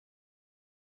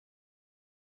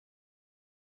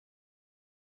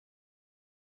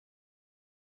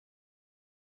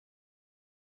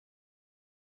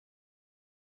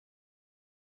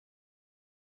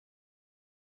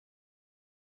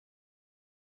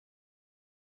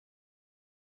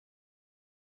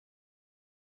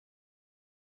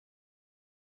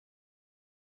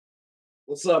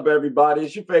What's up, everybody?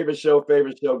 It's your favorite show,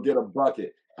 Get a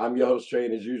Bucket. I'm your host, Trey,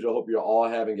 and as usual, hope you're all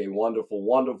having a wonderful,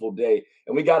 wonderful day.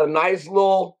 And we got a nice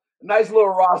little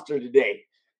roster today.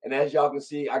 And as y'all can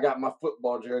see, I got my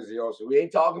football jersey on. So we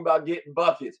ain't talking about getting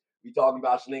buckets. We talking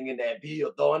about slinging that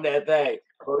bill, throwing that thing.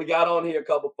 But we got on here a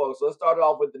couple folks. So let's start it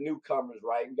off with the newcomers,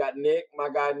 right? We got Nick, my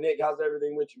guy Nick. How's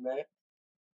everything with you, man?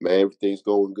 Man, everything's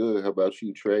going good. How about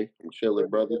you, Trey? I'm chilling,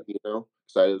 brother.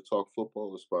 Excited to talk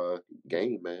football. It's my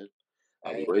game, man.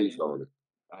 I was Hey, raised on it.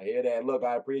 I hear that. Look,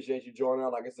 I appreciate you joining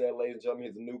on. Like I said, ladies and gentlemen,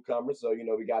 he's a newcomer, so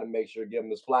we got to make sure to give him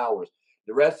his flowers.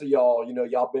 The rest of y'all,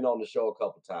 y'all been on the show a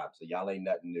couple times, so y'all ain't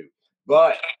nothing new.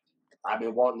 But I've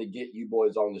been wanting to get you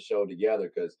boys on the show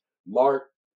together because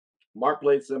Mark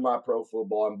played semi-pro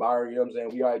football, and Byron, you know what I'm saying?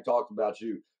 We already talked about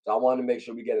you, so I wanted to make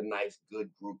sure we get a nice,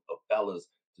 good group of fellas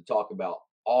to talk about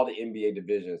all the NBA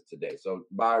divisions today. So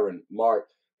Byron, Mark,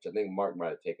 which I think Mark might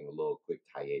have taken a little quick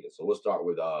hiatus. So we'll start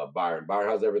with Byron. Byron,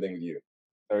 how's everything with you?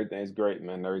 Everything's great,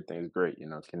 man. Everything's great.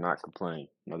 Cannot complain.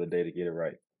 Another day to get it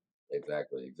right.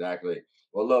 Exactly, exactly.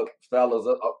 Well, look, fellas.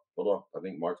 Hold on. I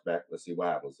think Mark's back. Let's see what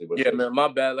happens. See what it Yeah, says. man, my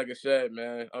bad. Like I said,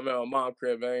 man, I'm at my mom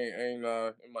crib. I ain't in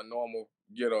my normal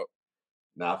get up.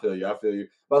 Nah, I feel you. I feel you.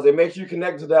 But I say, make sure you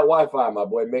connect to that Wi-Fi, my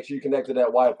boy. Make sure you connect to that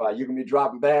Wi-Fi. You can be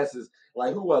dropping passes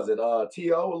like who was it?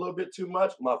 To a little bit too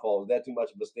much. My fault. Was that too much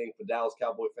of a sting for Dallas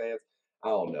Cowboy fans? I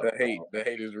don't know. The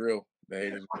hate is real. The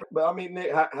hate is real. But I mean,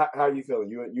 Nick, how are you feeling?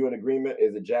 You in agreement?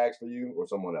 Is it Jags for you or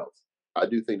someone else? I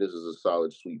do think this is a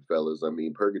solid sweep, fellas. I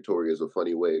mean, purgatory is a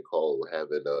funny way to call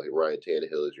having Ryan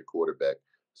Tannehill as your quarterback.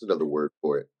 It's another word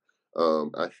for it.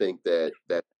 I think that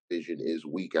division is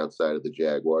weak outside of the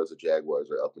Jaguars. The Jaguars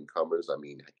are up and comers. I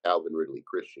mean, Calvin Ridley,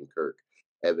 Christian Kirk,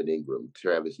 Evan Ingram,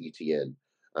 Travis Etienne.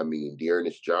 I mean,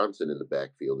 Dearness Johnson in the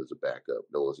backfield is a backup.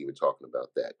 No one's even talking about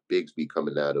that. Bigsby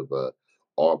coming out of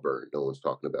Auburn. No one's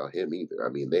talking about him either. I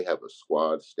mean, they have a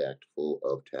squad stacked full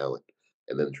of talent.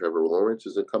 And then Trevor Lawrence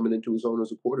isn't coming into his own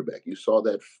as a quarterback. You saw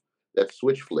that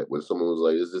switch flip when someone was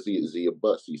like, is he a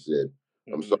bust?" He said,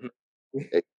 "I'm sorry, Mhm.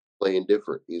 and playing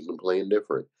different. He's been playing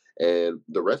different." And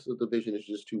the rest of the division is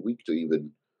just too weak for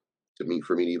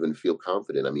me to even feel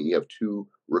confident. I mean, you have two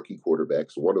rookie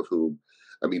quarterbacks, both of whom.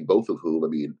 I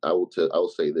mean, I will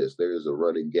say this: there is a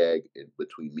running gag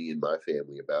between me and my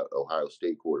family about Ohio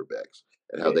State quarterbacks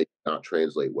and how Yeah, they do not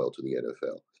translate well to the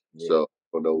NFL. yeah, So I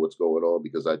don't know what's going on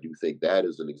because I do think that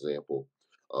is an example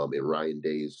in Ryan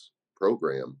Day's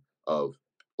program of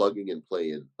plugging and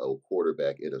playing a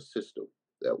quarterback in a system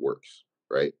that works,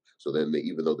 right? So then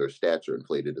even though their stats are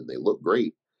inflated and they look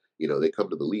great, they come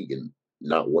to the league and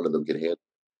not one of them can handle.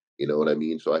 You know what I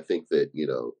mean? So I think that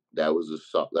that was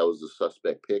a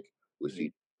suspect pick with yeah.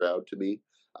 C Stroud to me.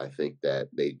 I think that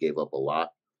they gave up a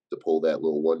lot to pull that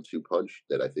little 1-2 punch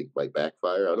that I think might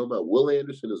backfire. I don't know. Will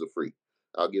Anderson is a freak.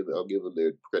 I'll give them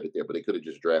their credit there, but they could have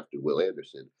just drafted Will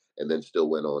Anderson and then still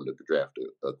went on to draft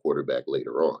a quarterback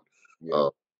later on. Yeah.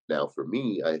 Um, Now, for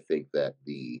me, I think that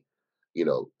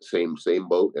same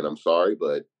boat. And I'm sorry,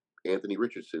 but Anthony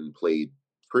Richardson played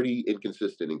pretty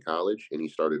inconsistent in college, and he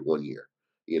started 1 year.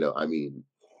 I mean,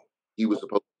 they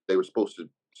were supposed to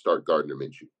start Gardner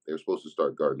Minshew. They were supposed to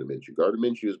start Gardner Minshew. Gardner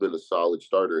Minshew has been a solid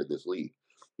starter in this league.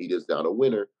 He is not a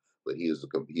winner, but he is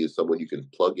someone you can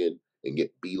plug in and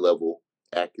get B level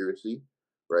accuracy.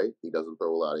 Right? He doesn't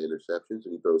throw a lot of interceptions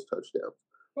and he throws touchdowns.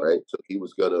 Right? So he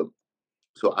was gonna.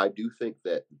 So I do think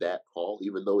that call,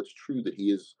 even though it's true that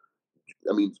he is,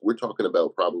 I mean, we're talking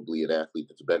about probably an athlete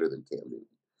that's better than Cam Newton.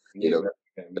 You Yeah, know,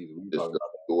 we just talking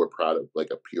a pure product,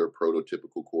 like a pure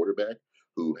prototypical quarterback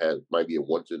who might be a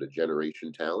once in a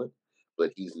generation talent,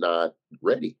 but he's not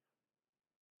ready.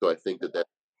 So I think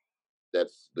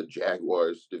that's the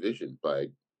Jaguars division by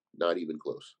not even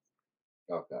close.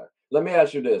 Okay. Let me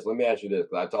ask you this. Let me ask you this.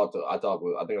 'Cause I think I talked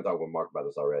with Mark about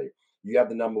this already. You have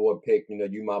the number one pick.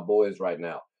 You my boys right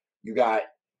now. You got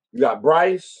you got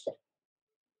Bryce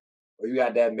or you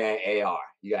got that man AR.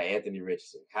 You got Anthony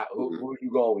Richardson. Mhm. Who are you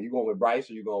going with? You going with Bryce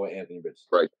or you going with Anthony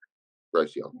Richardson?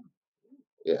 Bryce Young.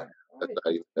 Yeah, All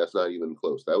right. that's not even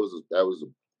close. That was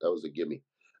a gimme.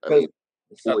 I Because mean,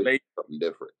 What's up, boy, mate? something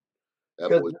different. That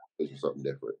because boy is something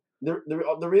different.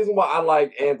 the reason why I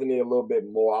like Anthony a little bit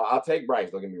more, I'll take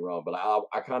Bryce. Don't get me wrong, but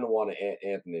I kind of want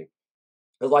Anthony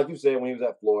because, like you said, when he was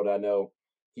at Florida, I know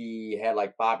he had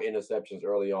like 5 interceptions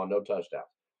early on, no touchdowns.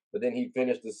 But then he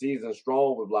finished the season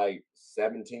strong with like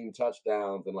 17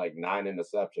 touchdowns and like 9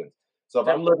 interceptions. So if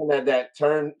I'm looking at that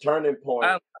turning point,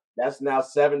 I, that's now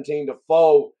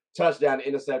 17-4 touchdown to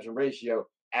interception ratio.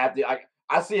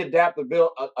 I see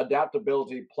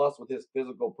adaptability plus with his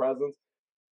physical presence.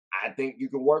 I think you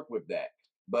can work with that.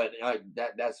 But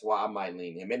that's why I might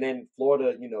lean him. And then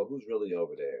Florida, who's really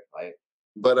over there? Like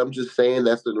But I'm just saying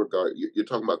that's in regard. You're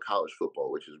talking about college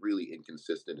football, which is really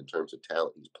inconsistent in terms of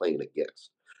talent he's playing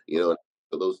against. You know,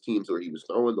 for those teams where he was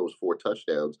throwing those 4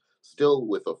 touchdowns, still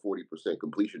with a 40%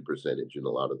 completion percentage in a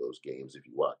lot of those games. If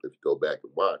you go back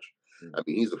and watch, I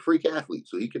mean, he's a freak athlete,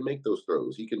 so he can make those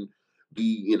throws. He can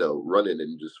be, running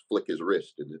and just flick his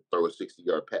wrist and throw a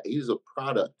 60-yard pass. He's a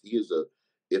product. He is a.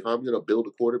 If I'm going to build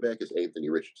a quarterback, it's Anthony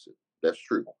Richardson. That's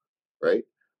true, right?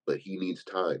 But he needs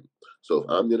time. So if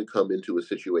I'm going to come into a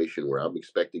situation where I'm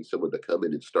expecting someone to come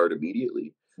in and start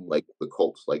immediately, like the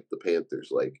Colts, like the Panthers,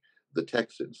 like the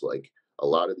Texans, like a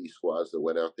lot of these squads that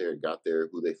went out there and got there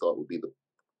who they thought would be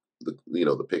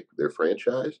the pick of their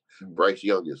franchise, Bryce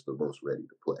Young is the most ready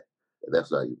to play, and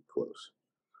that's not even close.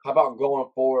 How about going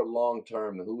forward long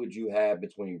term? Who would you have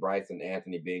between Bryce and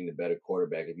Anthony being the better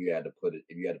quarterback if you had to put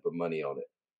money on it?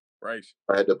 Bryce.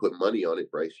 I had to put money on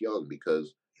it, Bryce Young,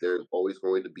 because there's always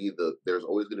going to be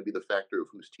the factor of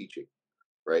who's teaching,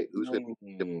 right? Who's going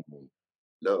to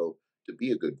know to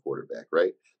be a good quarterback,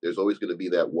 right? There's always going to be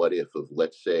that what if of,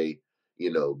 let's say,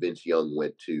 Vince Young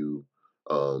went to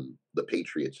the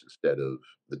Patriots instead of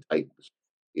the Titans.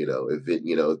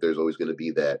 There's always going to be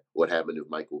that what happened if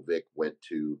Michael Vick went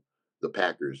to the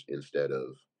Packers instead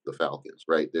of the Falcons,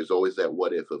 right? There's always that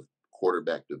what if of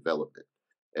quarterback development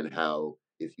and how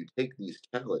if you take these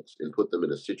talents and put them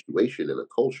in a situation and a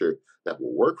culture that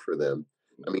will work for them.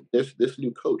 I mean, this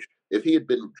new coach, if he had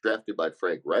been drafted by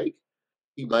Frank Reich,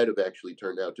 he might have actually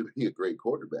turned out to be a great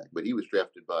quarterback, but he was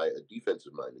drafted by a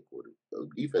defensive minded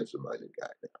guy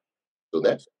now. So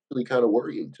that's really kind of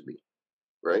worrying to me,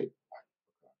 right?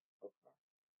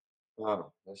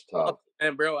 Oh, that's tough.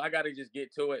 And bro, I gotta just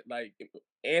get to it. Like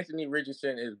Anthony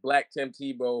Richardson is Black Tim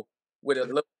Tebow with a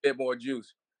little bit more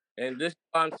juice. And this is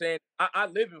why I'm saying I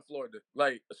live in Florida.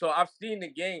 Like, so I've seen the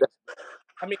games.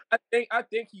 I mean, I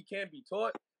think he can be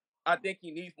taught. I think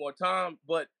he needs more time,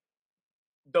 but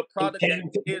the product that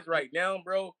he is right now,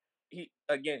 bro, he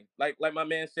again, like my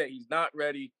man said, he's not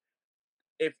ready.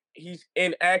 If he's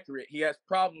inaccurate, he has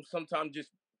problems sometimes just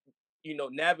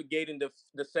navigating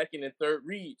the second and third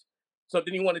reads. So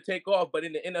then you want to take off, but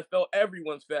in the NFL,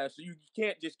 everyone's fast, so you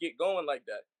can't just get going like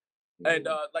that. And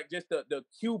like just the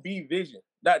QB vision,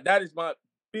 that is my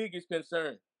biggest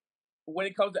concern. When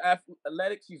it comes to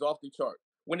athletics, he's off the chart.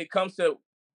 When it comes to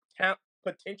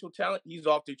potential talent, he's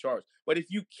off the charts. But if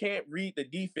you can't read the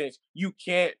defense, you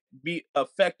can't be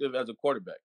effective as a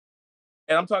quarterback.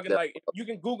 And I'm talking like you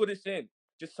can Google this in.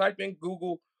 Just type in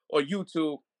Google or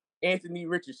YouTube Anthony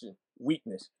Richardson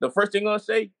weakness. The first thing I'm gonna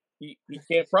say, he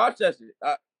can't process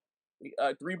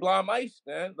it. 3 blind mice,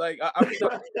 man. Like I mean,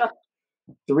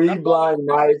 Three blind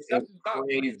mice is not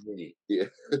crazy. Yeah,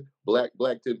 Black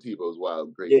Tim Tebow's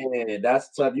wild, crazy. Yeah, that's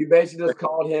tough. You basically just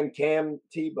called him Cam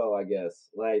Tebow, I guess.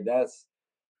 Like that's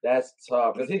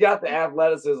tough because he got the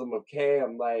athleticism of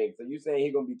Cam. Like, so you saying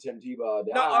he gonna be Tim Tebow?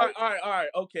 No, all right.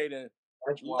 Okay, then.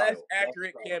 That's Less wild.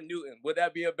 accurate Cam Newton. Would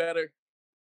that be a better?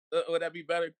 Would that be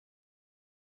better?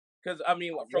 Because I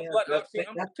mean, from what I've seen,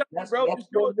 I'm telling you, bro, That's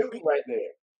Tim Newton right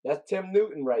there. That's Tim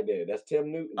Newton right there. That's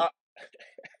Tim Newton.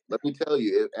 Let me tell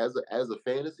you, as a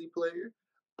fantasy player,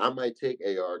 I might take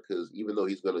AR because even though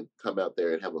he's going to come out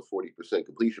there and have a 40%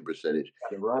 completion percentage,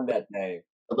 Got to run that thing.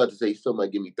 I'm about to say he still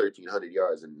might give me 1,300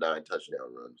 yards and 9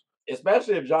 touchdown runs.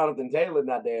 Especially if Jonathan Taylor's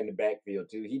not there in the backfield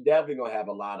too. He definitely gonna have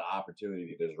a lot of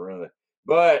opportunity to just run.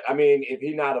 But I mean, if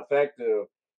he's not effective,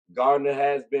 Gardner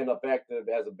has been effective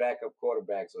as a backup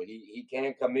quarterback, so he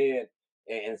can come in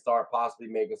and start possibly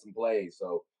making some plays.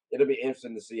 So it'll be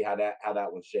interesting to see how that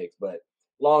one shakes. But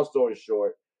long story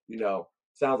short,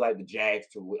 sounds like the Jags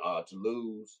to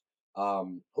lose.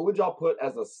 Who would y'all put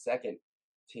as a second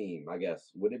team? I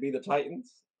guess would it be the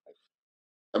Titans?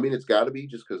 I mean, it's got to be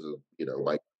just because of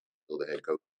Mike, the head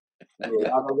coach.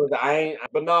 Yeah, I ain't.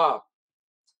 But nah,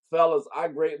 fellas, I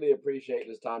greatly appreciate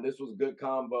this time. This was good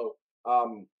combo.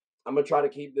 I'm gonna try to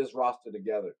keep this roster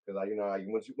together because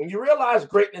when you realize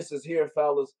greatness is here,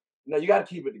 fellas, you got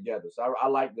to keep it together. So I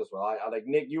like this one. I like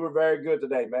Nick. You were very good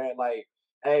today, man. Like,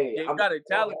 hey, you got a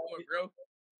talent for it, bro.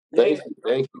 Yeah,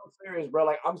 I'm so serious, bro.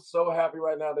 Like, I'm so happy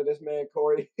right now that this man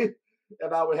Corey and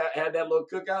I had that little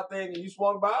cookout thing, and you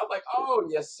swung by. I'm like, oh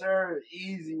yes, sir.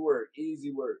 Easy work,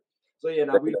 easy work. So yeah,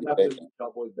 now we definitely get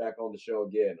y'all boys back on the show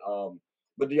again.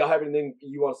 But do y'all have anything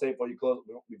you want to say before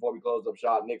we close up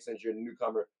shop? Nick, since you're the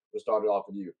newcomer, we'll start it off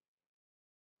with you.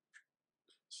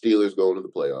 Steelers going to the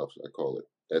playoffs. I call it.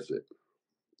 That's it.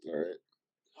 All right.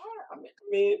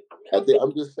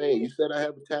 I'm just saying. You said I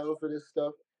have a talent for this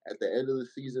stuff. At the end of the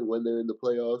season, when they're in the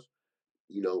playoffs,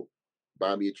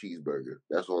 buy me a cheeseburger.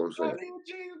 That's all I'm saying.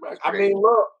 I mean,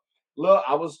 look.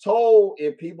 I was told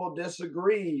if people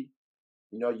disagree,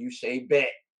 you say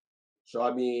bet. So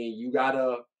I mean,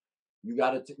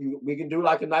 we can do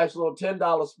like a nice little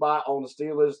 $10 spot on the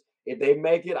Steelers. If they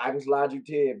make it, I can slide you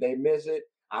 10. If they miss it,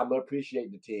 I'm gonna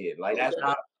appreciate the 10. Like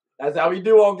that's how we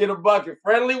do on Get a Bucket.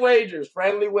 Friendly wagers.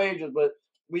 But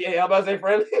I'm about to say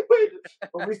friendly wagers,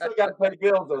 but we still got to pay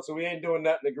bills though, so we ain't doing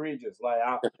nothing egregious. Like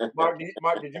Mark,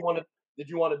 did you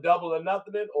want to double or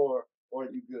nothing it, or are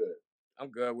you good? I'm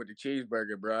good with the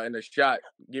cheeseburger, bro, and a shot.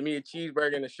 Give me a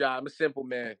cheeseburger and a shot. I'm a simple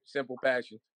man, simple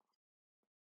passion.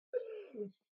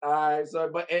 All right, so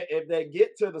but if the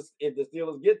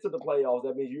Steelers get to the playoffs,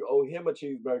 that means you owe him a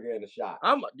cheeseburger and a shot.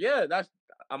 Just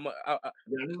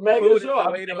making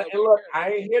sure. And look, I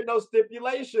ain't hear no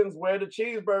stipulations where the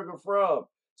cheeseburger from.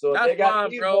 So if they got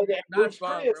fine, cheeseburger bro. at Bruce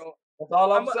Chris, that's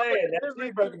all I'm saying. That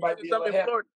cheeseburger might be a little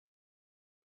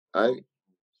heavy.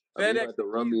 You have to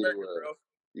run me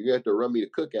you have to run me the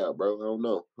cookout, bro. I don't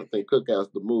know. I think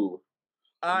cookout's the move.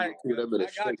 All right, I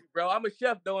got you, bro. I'm a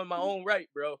chef though in my own right,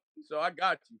 bro. So I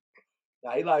got you.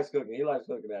 Nah, he likes cooking. He likes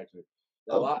cooking actually.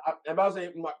 So I'm about to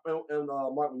say, Mark,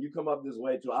 when you come up this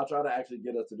way too, I'll try to actually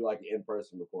get us to do like an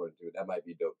in-person recording too. That might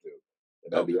be dope too.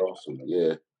 That'd be awesome.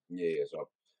 Yeah. Yeah. So,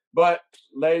 but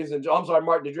ladies and I'm sorry,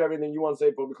 Mark. Did you have anything you want to say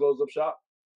before we close up shop?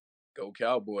 Go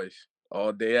Cowboys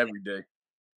all day, every day.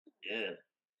 Yeah.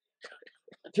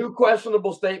 2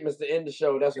 questionable statements to end the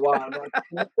show. That's why I'm not.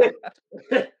 I'm going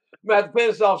to have to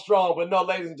finish off strong. But no,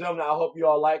 ladies and gentlemen, I hope you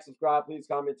all like, subscribe, please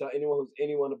comment, tell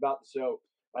anyone about the show.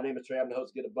 My name is Trey. I'm the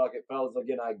host of Get a Bucket. Fellas,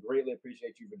 again, I greatly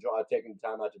appreciate you for taking the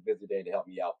time out your busy day to help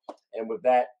me out. And with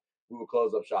that, we will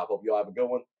close up shop. Hope you all have a good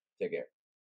one. Take care.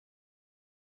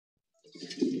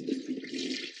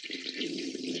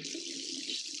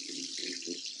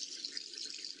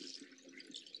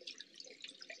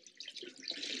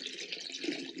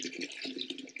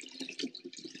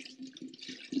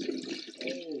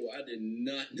 I did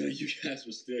not know you guys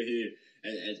were still here.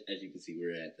 As you can see,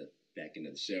 we're at the back end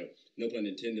of the show. No pun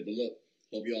intended, but look,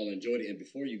 hope you all enjoyed it. And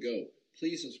before you go,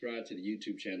 please subscribe to the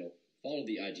YouTube channel, follow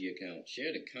the IG account,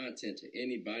 share the content to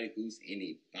anybody who's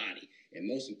anybody. And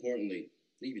most importantly,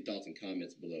 leave your thoughts and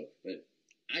comments below. But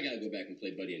I got to go back and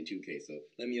play Buddy in 2K, so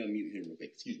let me unmute him real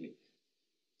quick. Excuse me.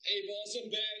 Hey, boss, I'm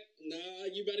back. Nah,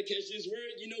 you better catch this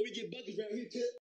word. You know we get buckets around here, too.